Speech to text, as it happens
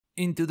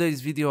In today's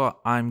video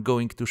I'm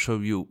going to show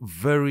you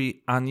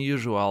very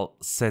unusual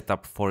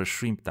setup for a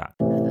shrimp tank.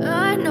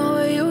 I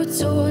know you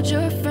told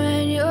your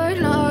friend you're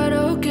not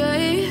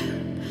okay,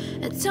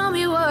 and tell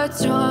me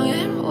what's wrong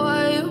and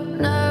why you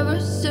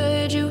never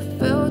said you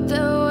felt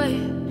that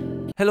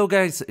way. Hello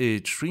guys,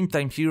 it's Shrimp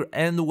Time here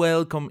and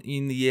welcome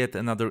in yet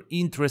another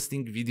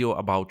interesting video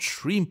about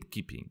shrimp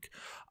keeping.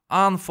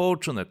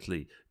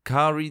 Unfortunately,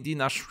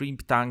 Caridina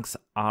shrimp tanks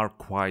are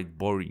quite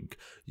boring.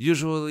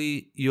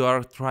 Usually you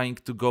are trying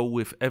to go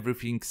with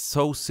everything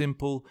so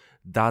simple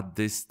that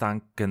this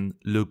tank can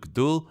look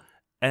dull,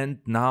 and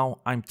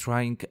now I'm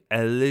trying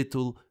a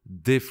little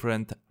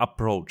different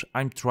approach.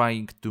 I'm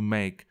trying to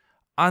make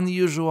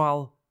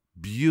unusual,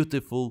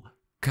 beautiful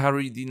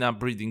Caridina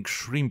breeding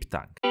shrimp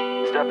tank.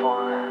 Step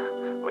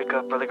 1, wake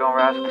up early, gonna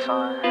rise with the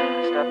sun.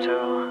 Step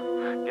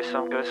 2, get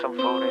some good, some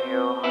food in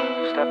you.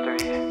 Step 3,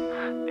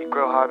 think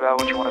real hard about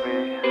what you wanna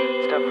be.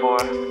 Step 4,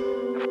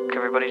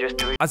 everybody just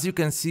do it. As you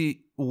can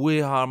see,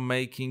 we are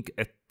making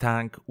a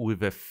tank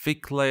with a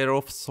thick layer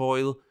of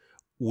soil,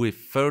 with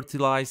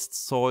fertilized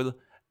soil,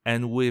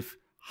 and with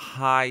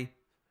high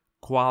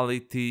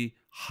quality,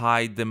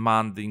 high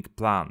demanding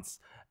plants.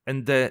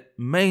 And the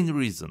main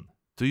reason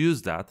to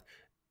use that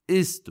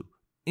is to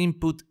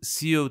input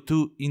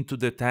CO2 into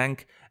the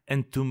tank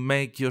and to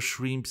make your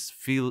shrimps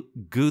feel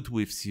good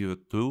with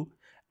CO2,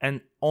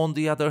 and on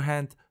the other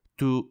hand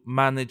to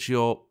manage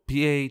your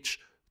pH,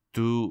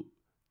 to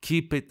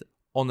keep it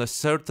on a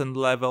certain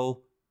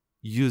level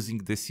using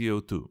the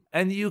CO2.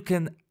 And you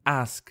can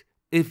ask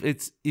if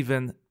it's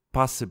even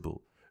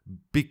possible,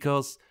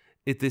 because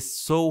it is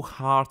so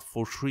hard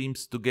for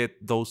shrimps to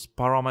get those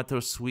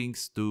parameter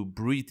swings to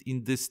breed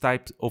in this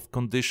type of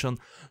condition.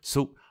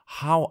 So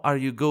how are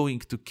you going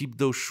to keep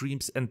those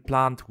shrimps and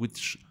plant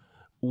which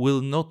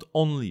will not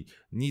only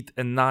need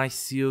a nice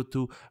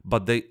CO2,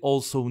 but they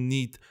also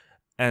need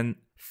an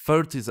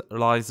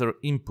fertilizer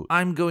input?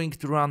 I'm going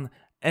to run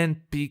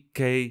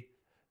NPK,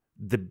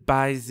 the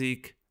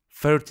basic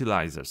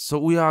fertilizer. So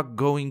we are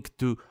going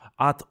to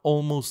add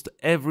almost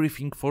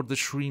everything for the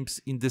shrimps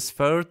in this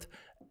fert,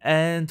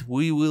 and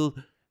we will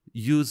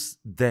use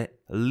the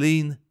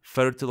lean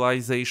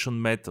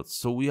fertilization method.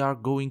 So we are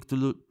going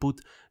to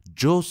put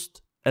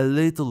just a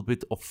little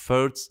bit of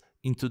ferts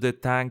into the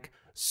tank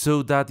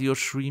so that your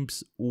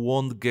shrimps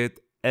won't get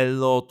a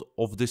lot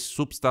of the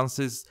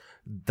substances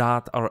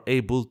that are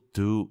able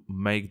to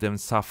make them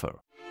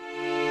suffer.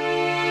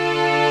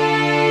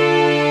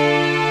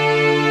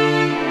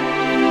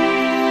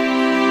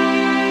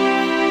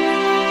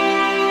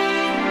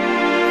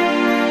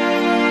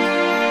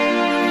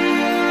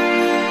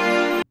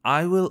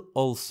 I will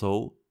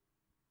also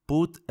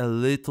put a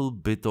little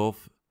bit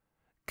of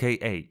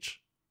KH,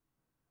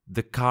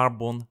 the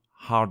carbon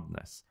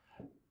hardness.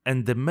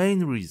 And the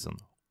main reason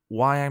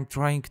why I'm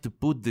trying to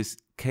put this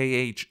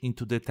KH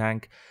into the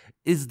tank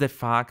is the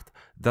fact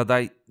that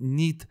I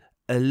need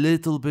a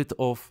little bit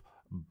of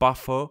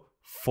buffer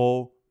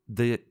for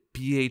the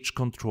pH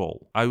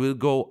control. I will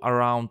go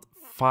around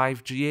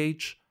 5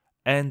 GH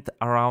and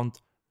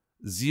around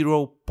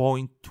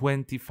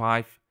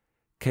 0.25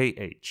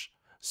 KH,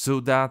 so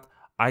that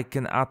I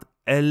can add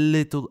a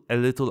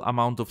little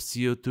amount of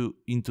CO2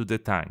 into the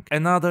tank.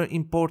 Another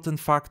important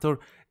factor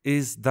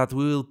is that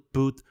we will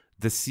put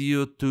the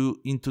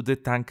CO2 into the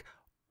tank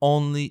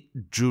only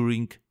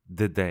during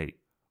the day.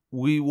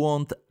 We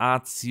won't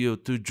add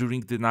CO2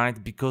 during the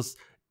night, because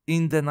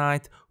in the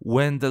night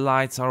when the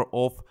lights are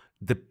off,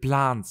 the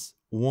plants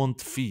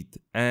won't feed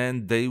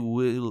and they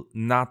will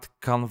not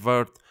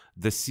convert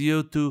the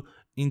CO2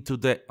 into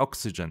the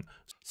oxygen.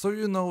 So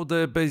you know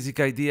the basic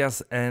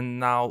ideas, and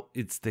now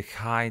it's the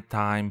high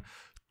time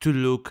to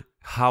look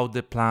how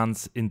the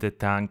plants in the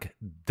tank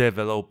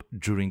develop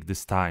during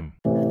this time.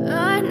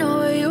 I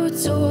know you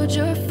told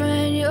your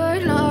friend you're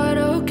not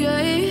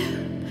okay,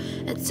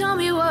 and tell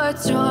me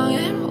what's wrong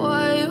and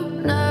why you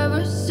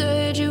never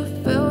said you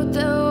felt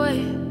that way.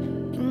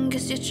 And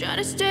guess you're trying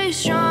to stay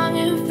strong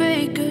and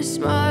fake a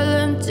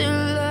smile until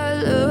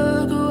I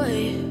look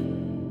away.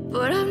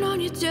 But I've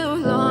known you too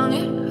long,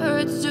 it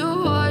hurts to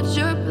watch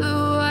your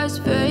blue eyes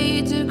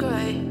fade to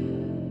gray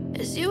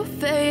as you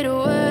fade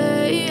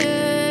away,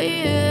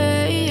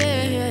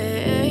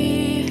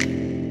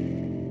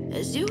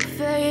 as you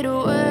fade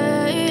away.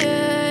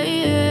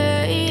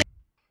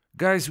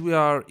 Guys, we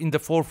are in the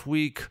 4th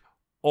week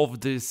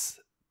of this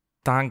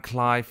tank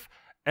life,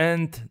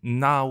 and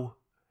now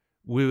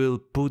we will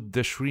put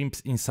the shrimps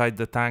inside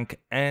the tank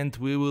and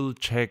we will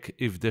check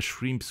if the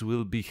shrimps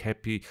will be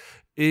happy,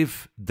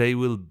 if they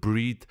will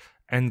breed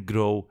and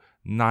grow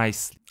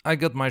nicely. I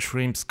got my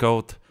shrimps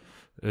coat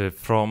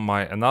from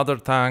my another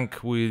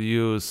tank. We'll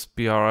use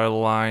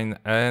PRL line,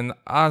 and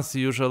as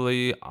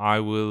usually I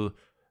will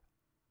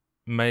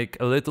make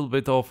a little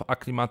bit of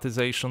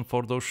acclimatization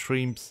for those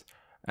shrimps,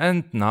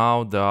 and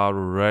now they are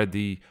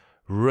ready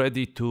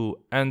to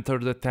enter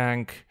the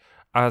tank.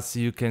 As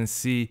you can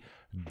see,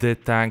 the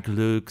tank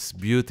looks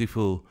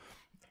beautiful.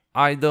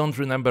 I don't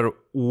remember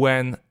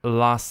when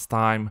last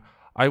time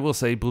I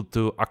was able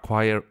to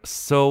acquire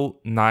so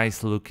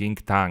nice looking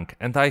tank,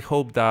 and I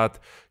hope that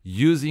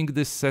using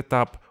this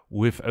setup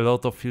with a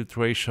lot of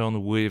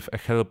filtration with a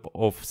help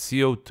of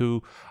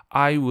CO2,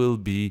 I will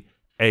be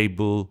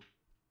able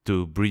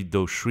to breed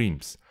those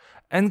shrimps.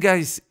 And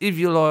guys, if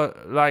you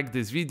like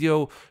this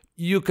video,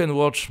 you can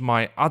watch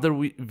my other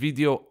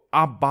video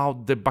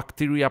about the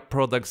bacteria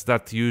products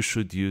that you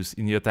should use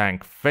in your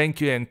tank.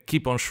 Thank you and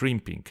keep on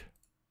shrimping.